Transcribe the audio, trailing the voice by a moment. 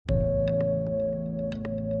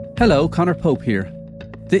Hello, Conor Pope here.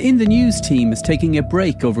 The In the News team is taking a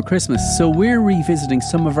break over Christmas, so we're revisiting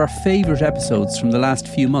some of our favourite episodes from the last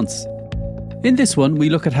few months. In this one,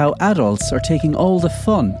 we look at how adults are taking all the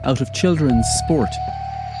fun out of children's sport.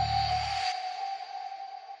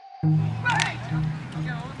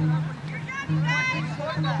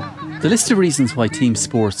 The list of reasons why team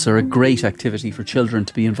sports are a great activity for children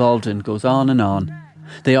to be involved in goes on and on.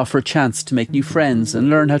 They offer a chance to make new friends and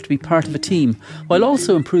learn how to be part of a team, while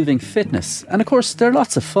also improving fitness. And of course, they're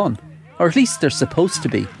lots of fun. Or at least they're supposed to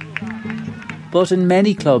be. But in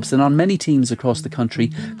many clubs and on many teams across the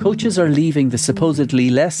country, coaches are leaving the supposedly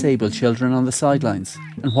less able children on the sidelines.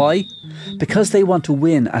 And why? Because they want to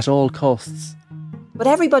win at all costs. But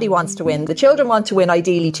everybody wants to win. The children want to win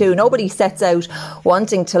ideally too. Nobody sets out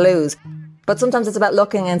wanting to lose. But sometimes it's about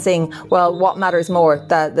looking and saying, well, what matters more?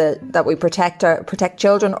 That we protect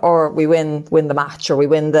children, or we win the match, or we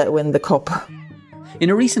win the cup. In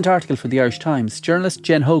a recent article for the Irish Times, journalist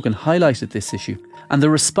Jen Hogan highlighted this issue, and the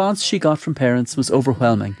response she got from parents was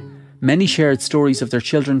overwhelming. Many shared stories of their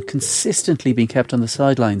children consistently being kept on the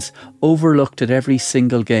sidelines, overlooked at every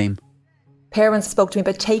single game. Parents spoke to me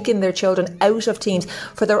about taking their children out of teams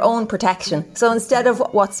for their own protection. So instead of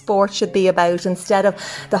what sport should be about, instead of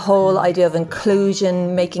the whole idea of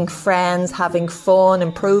inclusion, making friends, having fun,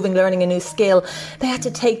 improving, learning a new skill, they had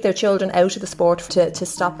to take their children out of the sport to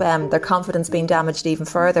stop their confidence being damaged even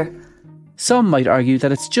further. Some might argue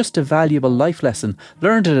that it's just a valuable life lesson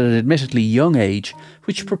learned at an admittedly young age,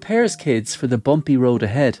 which prepares kids for the bumpy road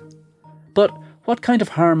ahead. But what kind of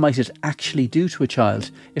harm might it actually do to a child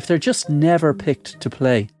if they're just never picked to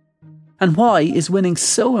play? And why is winning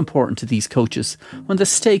so important to these coaches when the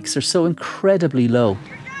stakes are so incredibly low?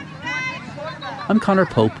 I'm Conor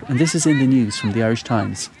Pope, and this is In the News from the Irish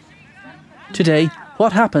Times. Today,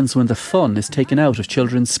 what happens when the fun is taken out of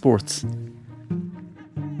children's sports?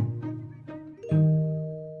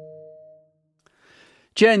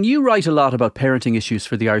 Jen, you write a lot about parenting issues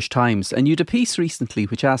for the Irish Times, and you had a piece recently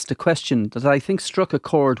which asked a question that I think struck a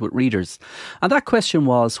chord with readers. And that question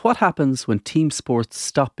was, what happens when team sports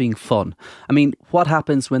stop being fun? I mean, what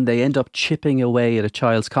happens when they end up chipping away at a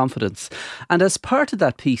child's confidence? And as part of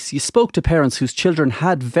that piece, you spoke to parents whose children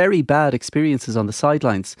had very bad experiences on the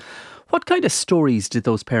sidelines. What kind of stories did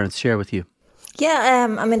those parents share with you? Yeah,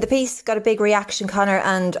 the piece got a big reaction, Conor,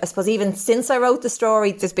 and I suppose even since I wrote the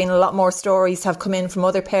story, there's been a lot more stories have come in from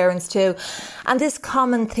other parents too. And this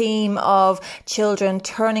common theme of children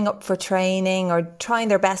turning up for training or trying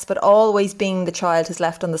their best, but always being the child who's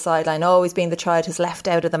left on the sideline, always being the child who's left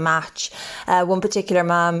out of the match. One particular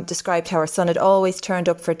mum described how her son had always turned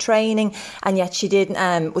up for training, and yet she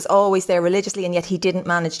didn't, was always there religiously, and yet he didn't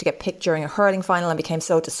manage to get picked during a hurling final and became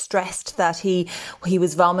so distressed that he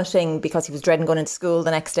was vomiting because he was dreading going into school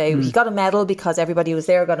the next day. He got a medal because everybody who was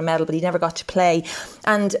there got a medal, but he never got to play.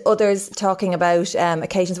 And others talking about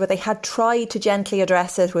occasions where they had tried to gently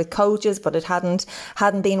address it with coaches, but it hadn't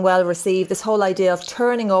been well received. This whole idea of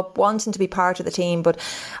turning up, wanting to be part of the team, but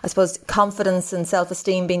I suppose confidence and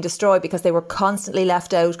self-esteem being destroyed because they were constantly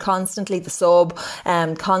left out, constantly the sub,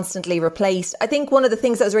 constantly replaced. I think one of the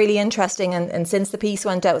things that was really interesting, and since the piece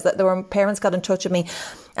went out, was that there were parents got in touch with me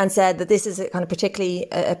and said that this is a kind of particularly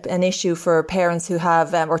an issue for parents who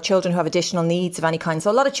have or children who have additional needs of any kind.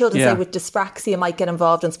 So a lot of children say with dyspraxia might get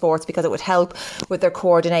involved in sports because it would help with their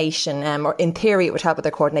coordination, or in theory it would help with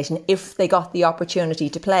their coordination if they got the opportunity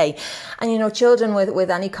to play. And children with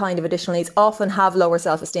any kind of additional needs often have lower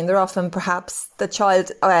self-esteem. They're often perhaps the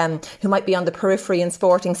child who might be on the periphery in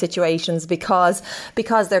sporting situations because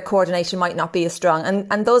their coordination might not be as strong.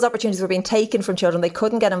 And those opportunities were being taken from children. They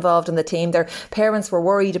couldn't get involved in the team. Their parents were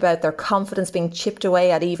worried about their confidence being chipped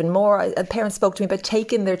away at even more. Parents spoke to me about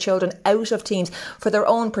taking their children out of teams for their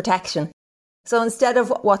own protection. So instead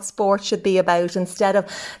of what sport should be about, instead of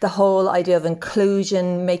the whole idea of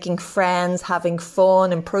inclusion, making friends, having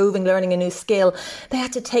fun, improving, learning a new skill, they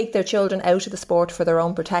had to take their children out of the sport for their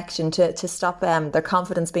own protection to stop their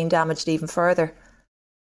confidence being damaged even further.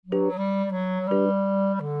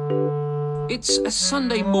 It's a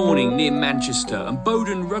Sunday morning near Manchester, and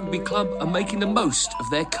Bowden Rugby Club are making the most of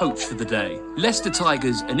their coach for the day. Leicester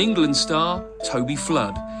Tigers and England star Toby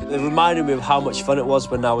Flood. It reminded me of how much fun it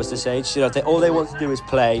was when I was this age. All they want to do is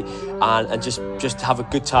play and just have a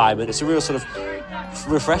good time, and it's a real sort of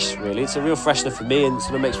refresh, really. It's a real freshener for me, and it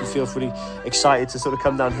sort of makes me feel really excited to sort of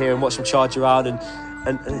come down here and watch them charge around,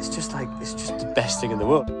 and it's just the best thing in the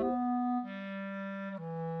world.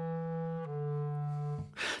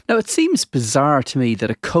 Now, it seems bizarre to me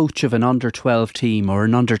that a coach of an under-12 team or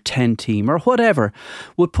an under-10 team or whatever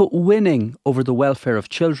would put winning over the welfare of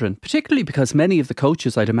children, particularly because many of the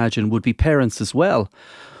coaches, I'd imagine, would be parents as well.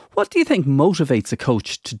 What do you think motivates a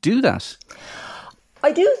coach to do that?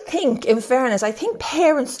 I do think, in fairness, I think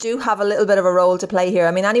parents do have a little bit of a role to play here.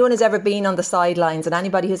 I mean, anyone who's ever been on the sidelines and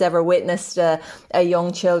anybody who's ever witnessed a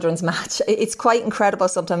young children's match, it's quite incredible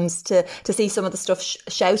sometimes to see some of the stuff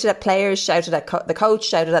shouted at players, shouted at the coach,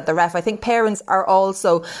 shouted at the ref. I think parents are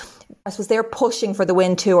also, I suppose, they're pushing for the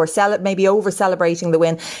win too, or maybe over celebrating the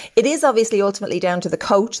win. It is obviously ultimately down to the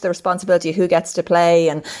coach, the responsibility of who gets to play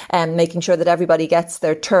and making sure that everybody gets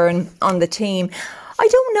their turn on the team. I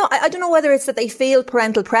don't know. I don't know whether it's that they feel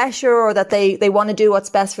parental pressure or that they want to do what's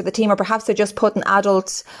best for the team, or perhaps they're just putting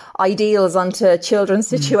adult ideals onto children's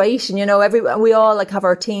situation. You know, we all have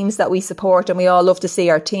our teams that we support and we all love to see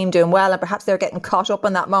our team doing well, and perhaps they're getting caught up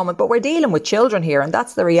in that moment. But we're dealing with children here, and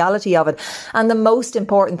that's the reality of it. And the most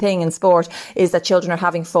important thing in sport is that children are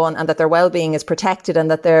having fun and that their well-being is protected and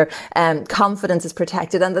that their confidence is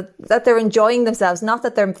protected and that they're enjoying themselves, not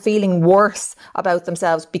that they're feeling worse about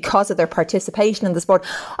themselves because of their participation in the sport.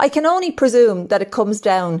 I can only presume that it comes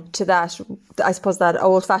down to that, I suppose, that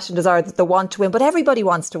old-fashioned desire that they want to win. But everybody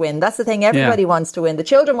wants to win. That's the thing. Everybody wants to win. The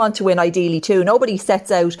children want to win ideally too. Nobody sets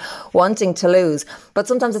out wanting to lose. But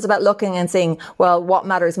sometimes it's about looking and saying, well, what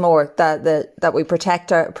matters more, that we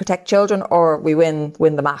protect children, or we win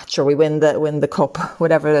the match, or we win the cup,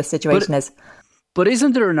 whatever the situation is. But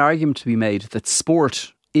isn't there an argument to be made that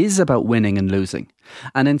sport is about winning and losing,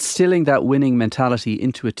 and instilling that winning mentality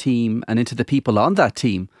into a team and into the people on that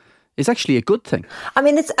team is actually a good thing? I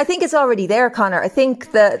mean, I think it's already there, Conor. I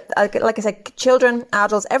think that, like I said, children,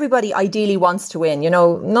 adults, everybody ideally wants to win. You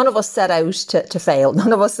know, none of us set out to fail.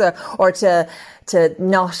 None of us or to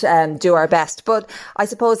not do our best. But I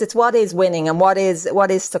suppose it's what is winning and what is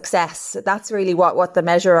success. That's really what the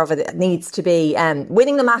measure of it needs to be.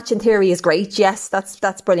 Winning the match in theory is great. Yes,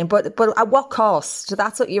 that's brilliant. But at what cost?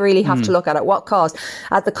 That's what you really have to look at what cost?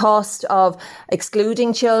 At the cost of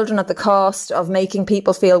excluding children, at the cost of making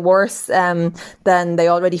people feel worse than they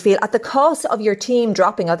already feel, at the cost of your team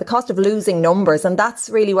dropping, at the cost of losing numbers. And that's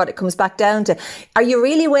really what it comes back down to. Are you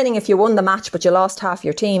really winning if you won the match but you lost half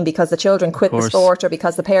your team because the children quit the sport, or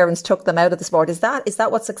because the parents took them out of the sport? Is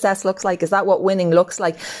that what success looks like? Is that what winning looks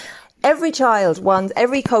like? Every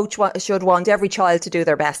coach should want every child to do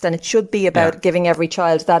their best, and it should be about giving every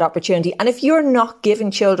child that opportunity. And if you're not giving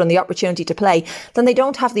children the opportunity to play, then they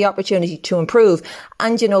don't have the opportunity to improve.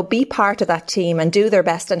 And, you know, be part of that team and do their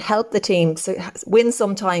best and help the team win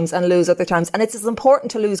sometimes and lose other times. And it's as important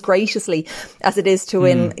to lose graciously as it is to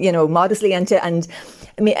win, you know, modestly and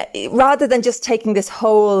I mean, rather than just taking this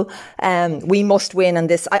whole, we must win, and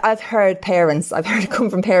this, I've heard it come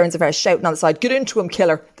from parents of ours shouting on the side, get into him,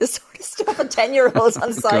 killer. This sort of stuff at 10-year-olds on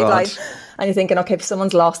the sideline. And you're thinking, okay,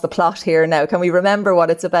 someone's lost the plot here now. Can we remember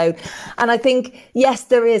what it's about? And I think, yes,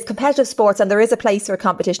 there is competitive sports and there is a place for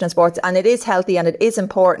competition in sports, and it is healthy and it is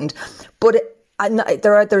important. But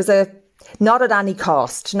there's a, not at any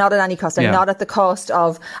cost, and not at the cost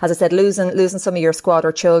of, as I said, losing some of your squad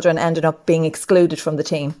or children ending up being excluded from the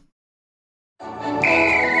team.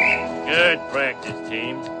 Good practice,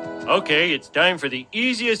 team. Okay, it's time for the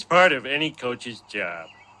easiest part of any coach's job,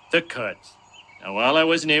 the cuts. Now, while I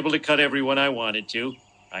wasn't able to cut everyone I wanted to,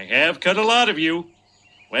 I have cut a lot of you.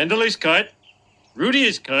 Wendell is cut. Rudy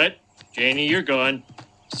is cut. Janie, you're gone.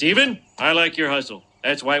 Stephen, I like your hustle.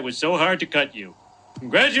 That's why it was so hard to cut you.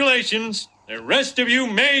 Congratulations. The rest of you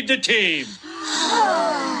made the team.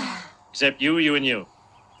 Except you, and you.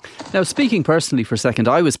 Now, speaking personally for a second,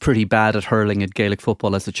 I was pretty bad at hurling at Gaelic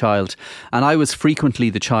football as a child, and I was frequently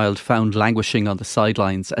the child found languishing on the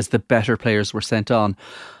sidelines as the better players were sent on.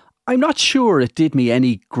 I'm not sure it did me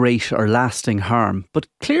any great or lasting harm, but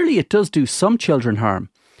clearly it does do some children harm.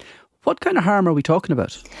 What kind of harm are we talking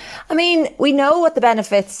about? I mean, we know what the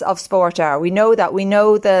benefits of sport are. We know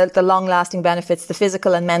the long-lasting benefits, the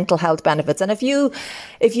physical and mental health benefits. And if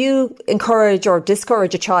you encourage or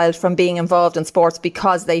discourage a child from being involved in sports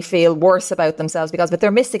because they feel worse about themselves, but they're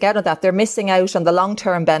missing out on that. They're missing out on the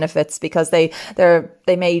long-term benefits because they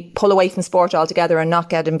may pull away from sport altogether and not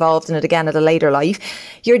get involved in it again at a later life.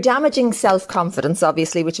 You're damaging self-confidence,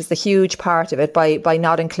 obviously, which is the huge part of it by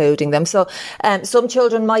not including them. So some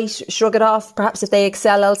children might shrug it off, perhaps if they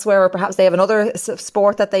excel elsewhere, or perhaps they have another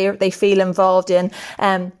sport that they feel involved in.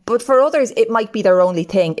 But for others, it might be their only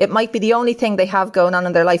thing. It might be the only thing they have going on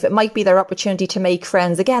in their life. It might be their opportunity to make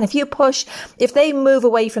friends. Again, if they move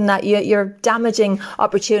away from that, you're damaging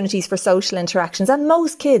opportunities for social interactions. And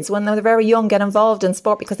most kids, when they're very young, get involved in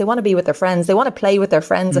sport because they want to be with their friends. They want to play with their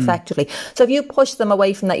friends effectively. So if you push them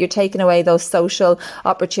away from that, you're taking away those social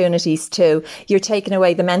opportunities too. You're taking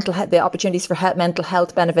away the opportunities for mental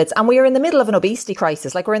health benefits. And we are in the middle of an obesity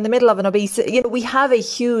crisis. Like, we're in the middle of an obesity, we have a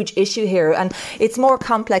huge issue here, and it's more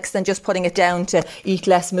complex than just putting it down to eat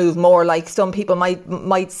less, move more, like some people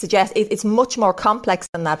might suggest. It's much more complex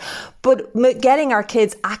than that. But getting our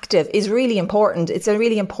kids active is really important. It's a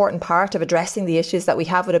really important part of addressing the issues that we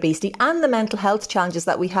have with obesity and the mental health challenges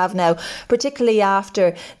that we have now, particularly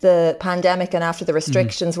after the pandemic and after the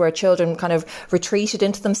restrictions, where children kind of retreated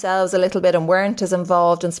into themselves a little bit and weren't as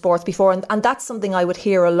involved in sports before. And that's something I would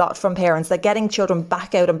hear a lot from parents, that getting children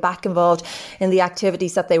back out and back involved in the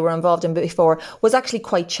activities that they were involved in before was actually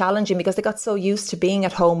quite challenging, because they got so used to being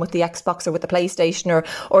at home with the Xbox or with the PlayStation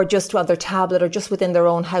or just on their tablet or just within their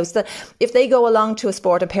own house, that if they go along to a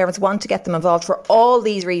sport and parents want to get them involved for all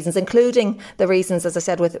these reasons, including the reasons, as I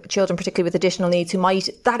said, with children particularly with additional needs, who might,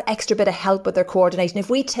 that extra bit of help with their coordination, if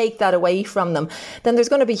we take that away from them, then there's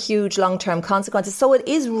going to be huge long-term consequences. So it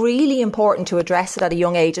is really important to address it at a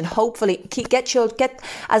young age, and hopefully get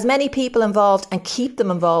as many people involved and keep them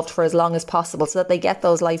involved for as long as possible, so that they get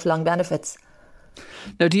those lifelong benefits.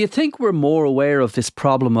 Now, do you think we're more aware of this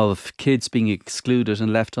problem of kids being excluded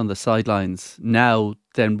and left on the sidelines now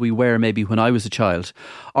than we were maybe when I was a child?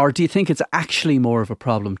 Or do you think it's actually more of a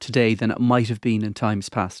problem today than it might have been in times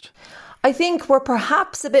past? I think we're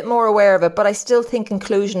perhaps a bit more aware of it, but I still think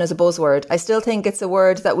inclusion is a buzzword. I still think it's a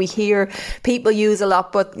word that we hear people use a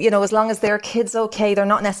lot, but, as long as their kids okay, they're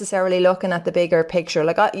not necessarily looking at the bigger picture.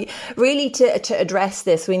 Really to address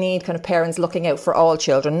this, we need kind of parents looking out for all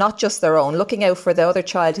children, not just their own, looking out for the other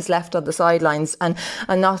child who's left on the sidelines, and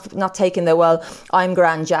not taking the, well, I'm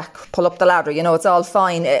grand, Jack, pull up the ladder, it's all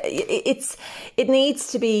fine. It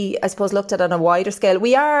needs to be, I suppose, looked at on a wider scale.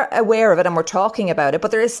 We are aware of it and we're talking about it,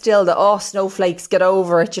 but there is still the, snowflakes, get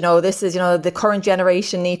over it. This is, the current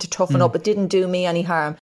generation need to toughen up. It didn't do me any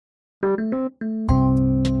harm.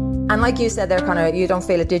 And like you said there, Conor, you don't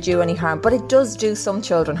feel it did you any harm, but it does do some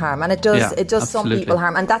children harm, and it does absolutely. Some people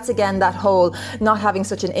harm. And that's again that whole not having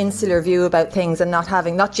such an insular view about things, and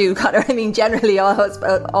not you, Conor, I mean generally all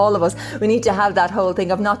of us, we need to have that whole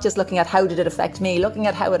thing of not just looking at how did it affect me, looking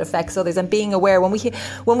at how it affects others, and being aware. When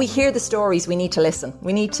we hear the stories, we need to listen.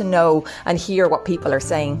 We need to know and hear what people are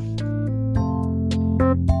saying.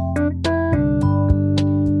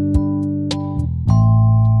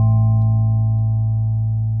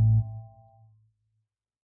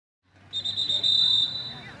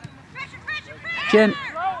 Jen,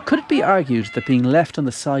 could it be argued that being left on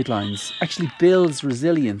the sidelines actually builds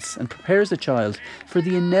resilience and prepares a child for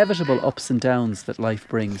the inevitable ups and downs that life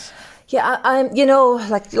brings? Yeah,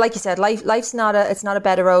 like you said, life's not a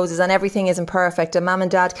bed of roses, and everything isn't perfect, and mum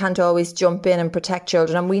and dad can't always jump in and protect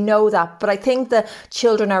children, and we know that. But I think the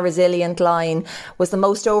children are resilient line was the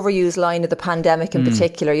most overused line of the pandemic in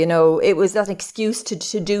particular. It was that excuse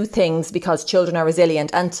to do things because children are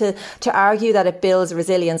resilient, and to argue that it builds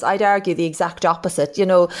resilience, I'd argue the exact opposite.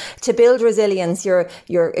 To build resilience, you're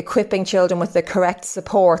equipping children with the correct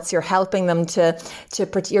supports, you're helping them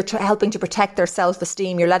you're helping to protect their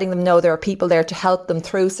self-esteem, you're letting them know there are people there to help them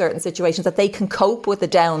through certain situations, that they can cope with the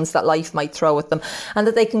downs that life might throw at them, and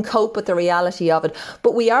that they can cope with the reality of it.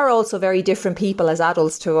 But we are also very different people as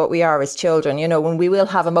adults to what we are as children. When we will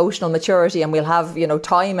have emotional maturity, and we'll have,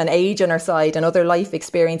 time and age on our side and other life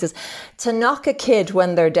experiences. To knock a kid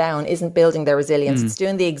when they're down isn't building their resilience. It's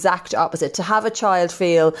doing the exact opposite. To have a child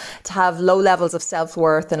to have low levels of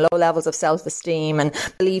self-worth and low levels of self-esteem and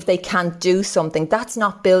believe they can't do something, that's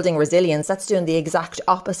not building resilience. That's doing the exact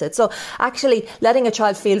opposite. So actually letting a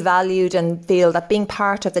child feel valued and feel that being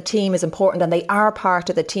part of the team is important, and they are part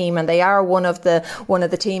of the team, and they are one of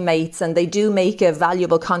the teammates, and they do make a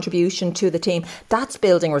valuable contribution to the team, that's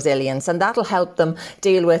building resilience, and that'll help them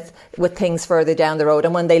deal with things further down the road.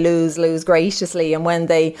 And when they lose graciously, and when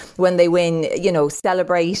they win,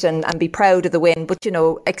 celebrate and be proud of the win, but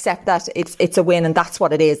accept that it's a win, and that's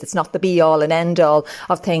what it is. It's not the be all and end all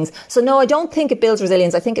of things. So no, I don't think it builds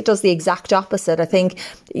resilience. I think it does the exact opposite. I think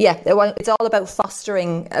it's all about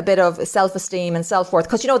fostering a bit of self-esteem and self-worth,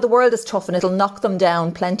 because the world is tough and it'll knock them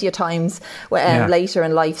down plenty of times later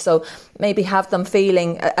in life. So maybe have them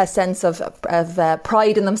feeling a sense of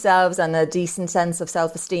pride in themselves and a decent sense of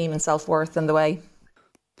self-esteem and self-worth in the way.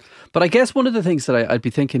 But I guess one of the things that I'd be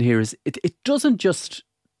thinking here is it doesn't just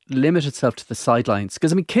limit itself to the sidelines,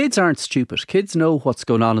 because kids aren't stupid. Kids know what's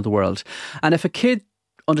going on in the world, and if a kid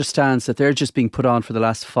understands that they're just being put on for the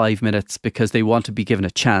last 5 minutes because they want to be given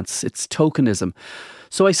a chance, it's tokenism.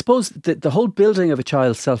 So I suppose that the whole building of a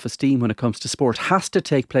child's self-esteem when it comes to sport has to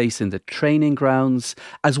take place in the training grounds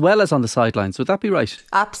as well as on the sidelines. Would that be right?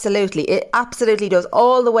 Absolutely. It absolutely does,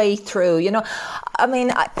 all the way through. You know, I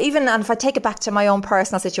mean, even and if I take it back to my own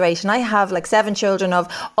personal situation, I have like 7 children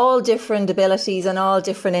of all different abilities and all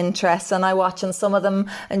different interests, and I watch, and some of them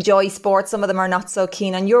enjoy sports, some of them are not so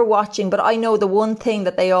keen, and you're watching, but I know the one thing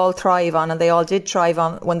that they all thrive on, and they all did thrive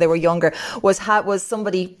on when they were younger, was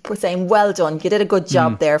somebody saying, well done, you did a good job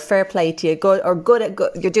there, fair play to you, good,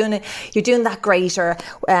 you're doing that great, or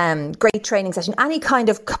great training session. Any kind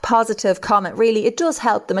of positive comment, really, it does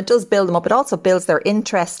help them, it does build them up, it also builds their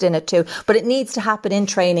interest in it too, but it needs to happen in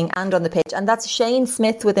training and on the pitch. And that's Shane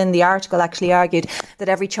Smith within the article actually argued that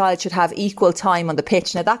every child should have equal time on the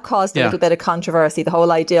pitch. Now that caused a little bit of controversy, the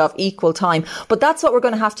whole idea of equal time, but that's what we're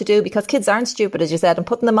going to have to do, because kids aren't stupid, as you said, and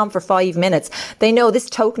putting them on for 5 minutes, they know this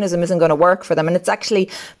tokenism isn't going to work for them, and it's actually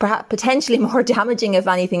perhaps potentially more damaging if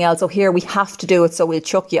anything else. So here we have to do it, so we'll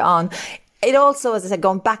chuck you on. It also, as I said,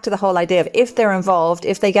 going back to the whole idea of if they're involved,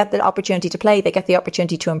 if they get the opportunity to play, they get the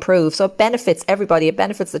opportunity to improve. So it benefits everybody. It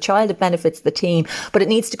benefits the child, it benefits the team. But it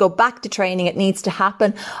needs to go back to training. It needs to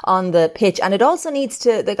happen on the pitch. And it also needs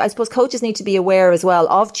to, I suppose coaches need to be aware as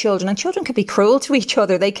well of children. And children can be cruel to each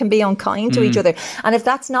other. They can be unkind to each other. And if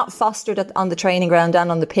that's not fostered on the training ground and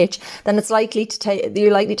on the pitch, then it's likely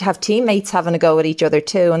you're likely to have teammates having a go at each other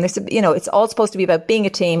too. And there's, you know, it's all supposed to be about being a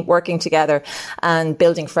team, working together and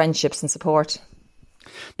building friendships and support.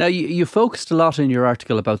 Now, you focused a lot in your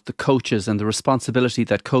article about the coaches and the responsibility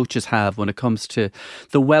that coaches have when it comes to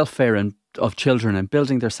the welfare of children and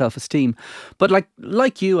building their self-esteem. But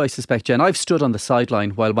like you, I suspect, Jen, I've stood on the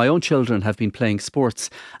sideline while my own children have been playing sports,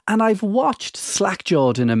 and I've watched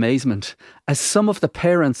slack-jawed in amazement as some of the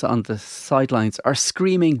parents on the sidelines are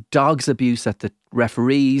screaming dog's abuse at the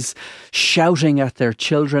referees, shouting at their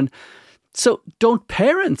children. So don't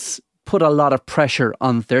parents put a lot of pressure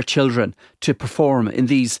on their children to perform in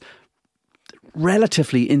these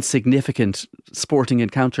relatively insignificant sporting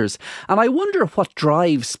encounters? And I wonder what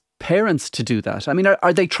drives parents to do that. I mean,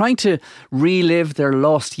 are they trying to relive their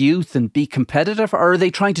lost youth and be competitive, or are they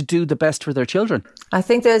trying to do the best for their children? I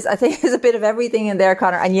think there's a bit of everything in there,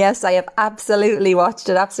 Conor. And yes, I have absolutely watched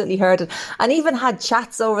it, absolutely heard it, and even had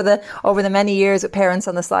chats over the many years with parents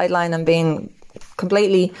on the sideline and being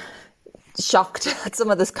completely shocked at some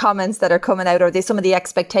of the comments that are coming out, or some of the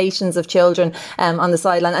expectations of children on the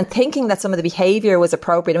sideline, and thinking that some of the behaviour was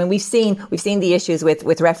appropriate. I mean, we've seen the issues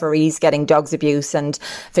with referees getting dogs abuse and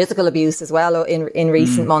physical abuse as well in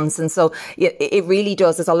recent months, and so it really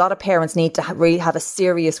does. There's a lot of parents need to really have a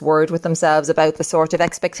serious word with themselves about the sort of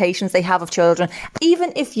expectations they have of children.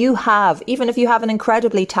 Even if you have an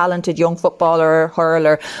incredibly talented young footballer,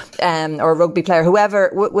 hurler, or rugby player,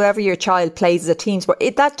 whoever your child plays as a team sport,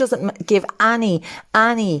 that doesn't give any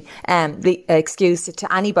the excuse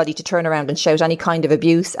to anybody to turn around and shout any kind of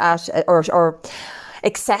abuse at or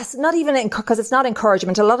excess, not even because it's not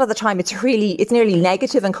encouragement. A lot of the time it's nearly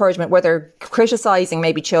negative encouragement, where they're criticising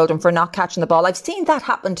maybe children for not catching the ball. I've seen that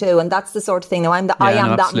happen too, and that's the sort of thing. Now I am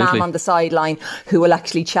that mum on the sideline who will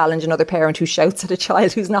actually challenge another parent who shouts at a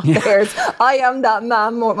child who's not theirs. I am that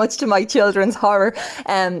mum, much to my children's horror.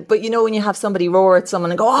 But you know, when you have somebody roar at someone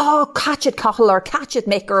and go, "Oh, catch it, Cathal," or "Catch it,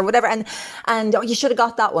 Mick," or whatever, and oh, you should have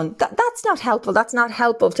got that one. That's not helpful. That's not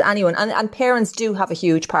helpful to anyone. And parents do have a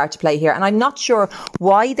huge part to play here. And I'm not sure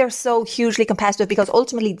why they're so hugely competitive, because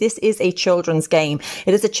ultimately this is a children's game.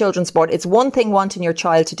 It is a children's sport. It's one thing wanting your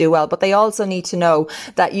child to do well, but they also need to know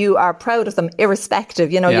that you are proud of them irrespective.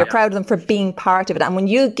 You know, you're proud of them for being part of it. And when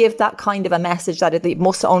you give that kind of a message that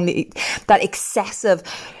that excessive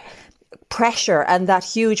pressure and that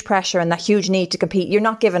huge pressure and that huge need to compete, you're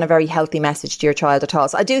not giving a very healthy message to your child at all.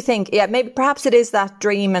 So I do think, maybe perhaps it is that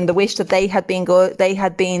dream and the wish that they had been good, they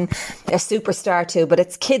had been a superstar too, but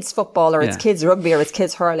it's kids football or it's kids rugby or it's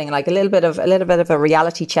kids hurling. Like a little bit of a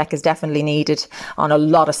reality check is definitely needed on a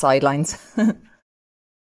lot of sidelines.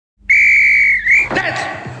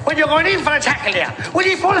 That's when you're going in for a tackle there. Will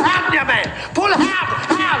you pull hard, your man? Pull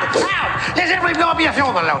hard. Let everybody blow me a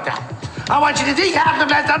funeral out there. I want you to dig out them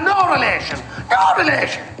lads. There's no relation. But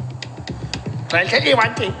I'll tell you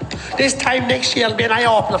one thing. This time next year will be an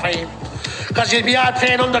eye-opener for him. Because you'll be out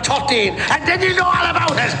playing under 13. And then you'll know all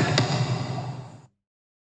about it.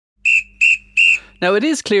 Now, it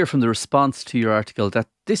is clear from the response to your article that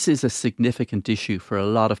this is a significant issue for a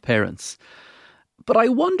lot of parents. But I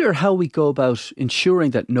wonder how we go about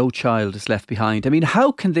ensuring that no child is left behind. I mean,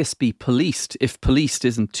 how can this be policed, if policed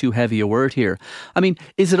isn't too heavy a word here? I mean,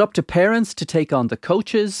 is it up to parents to take on the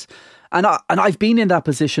coaches? And I've been in that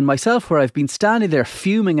position myself, where I've been standing there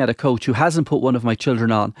fuming at a coach who hasn't put one of my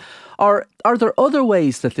children on. Or are there other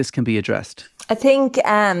ways that this can be addressed? I think,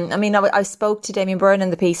 I spoke to Damien Byrne in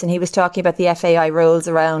the piece, and he was talking about the FAI rules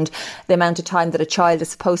around the amount of time that a child is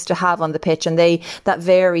supposed to have on the pitch, and that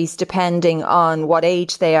varies depending on what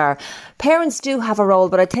age they are. Parents do have a role,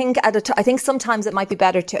 but I think sometimes it might be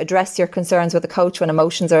better to address your concerns with a coach when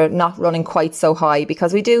emotions are not running quite so high,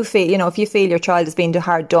 because we do feel, if you feel your child is being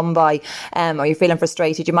hard done by, or you're feeling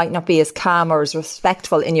frustrated, you might not be as calm or as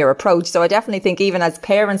respectful in your approach. So I definitely think even as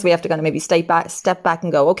parents, we have to kind of maybe step back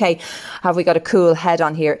and go, okay, have we got a cool head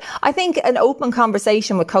on here? I think an open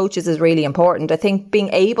conversation with coaches is really important. I think being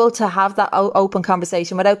able to have that open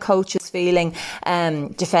conversation without coaches feeling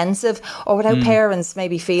defensive, or without parents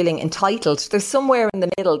maybe feeling entitled. There's somewhere in the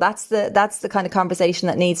middle. That's the kind of conversation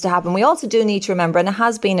that needs to happen. We also do need to remember, and it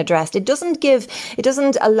has been addressed, it doesn't give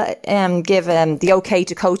the okay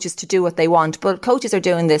to coaches to do what they want, but coaches are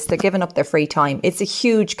doing this, they're giving up their free time. It's a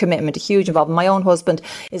huge commitment, a huge involvement. My own husband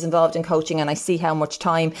is involved in coaching, and I see how much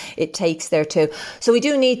time it takes there too. So we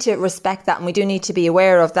do need to respect that, and we do need to be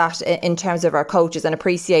aware of that in terms of our coaches, and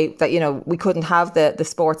appreciate that, we couldn't have the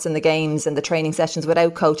sports and the games and the training sessions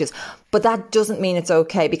without coaches. But that doesn't mean it's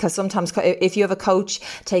okay, because sometimes if you have a coach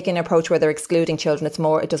taking an approach where they're excluding children,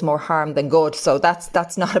 it does more harm than good. So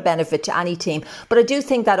that's not a benefit to any team. But I do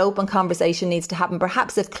think that open conversation needs to happen.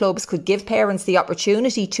 Perhaps if clubs could give parents the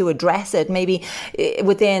opportunity to address it, maybe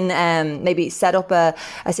within, maybe set up a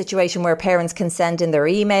situation where parents can send in their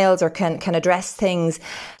emails, or can address things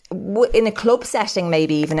in a club setting.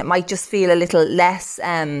 Maybe even it might just feel a little less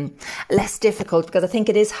difficult, because I think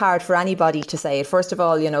it is hard for anybody to say it. First of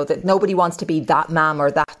all, that nobody wants to be that mum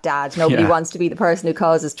or that dad. Nobody wants to be the person who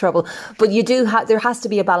causes trouble. But there has to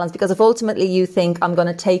be a balance, because if ultimately you think, I'm going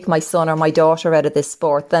to take my son or my daughter out of this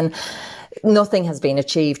sport, then nothing has been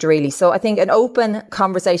achieved, really. So I think an open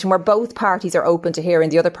conversation where both parties are open to hearing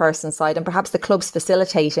the other person's side, and perhaps the club's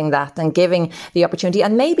facilitating that and giving the opportunity,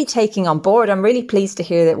 and maybe taking on board. I'm really pleased to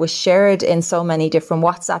hear that it was shared in so many different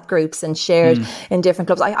WhatsApp groups and shared in different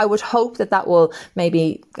clubs. I would hope that will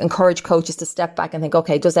maybe encourage coaches to step back and think,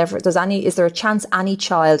 okay, is there a chance any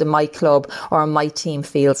child in my club or on my team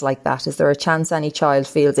feels like that? Is there a chance any child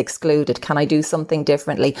feels excluded? Can I do something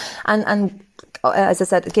differently? And as I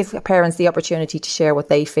said, give parents the opportunity to share what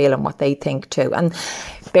they feel and what they think too. And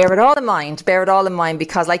bear it all in mind,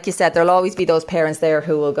 because like you said, there'll always be those parents there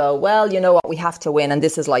who will go, well, you know what, we have to win, and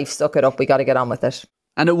this is life, suck it up, we got to get on with it.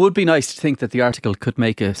 And it would be nice to think that the article could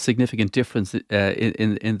make a significant difference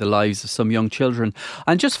in the lives of some young children.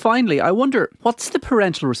 And just finally, I wonder, what's the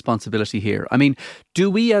parental responsibility here? I mean, do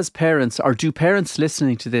we as parents, or do parents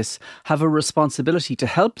listening to this, have a responsibility to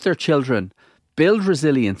help their children build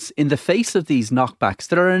resilience in the face of these knockbacks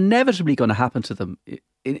that are inevitably going to happen to them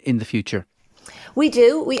in the future? We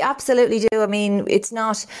do. We absolutely do. I mean, it's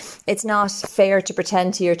not fair to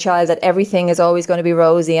pretend to your child that everything is always going to be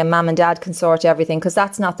rosy and mum and dad can sort everything, because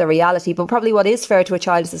that's not the reality. But probably what is fair to a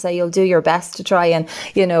child is to say you'll do your best to try and,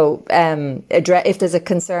 address if there's a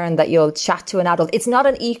concern, that you'll chat to an adult. It's not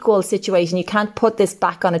an equal situation. You can't put this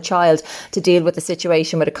back on a child to deal with the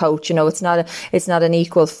situation with a coach. It's not an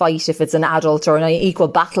equal fight if it's an adult, or an equal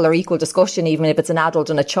battle or equal discussion even if it's an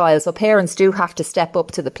adult and a child. So parents do have to step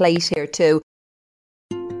up to the plate here too.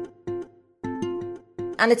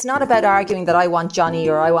 And it's not about arguing that I want Johnny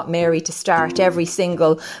or I want Mary to start every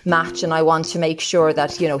single match, and I want to make sure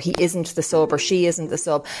that, he isn't the sub or she isn't the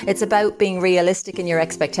sub. It's about being realistic in your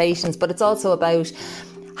expectations, but it's also about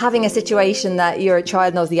having a situation that your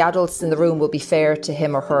child knows the adults in the room will be fair to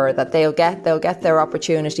him or her, that they'll get their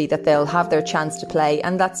opportunity, that they'll have their chance to play,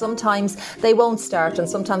 and that sometimes they won't start and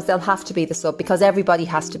sometimes they'll have to be the sub, because everybody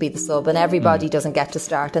has to be the sub and everybody doesn't get to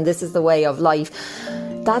start, and this is the way of life.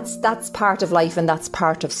 That's part of life and that's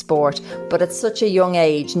part of sport. But at such a young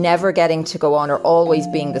age, never getting to go on or always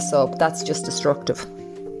being the sub, that's just destructive.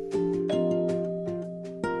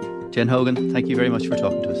 Jen Hogan, thank you very much for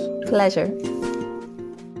talking to us. Pleasure.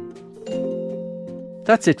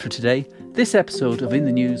 That's it for today. This episode of In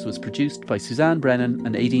the News was produced by Suzanne Brennan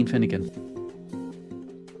and Aideen Finnegan.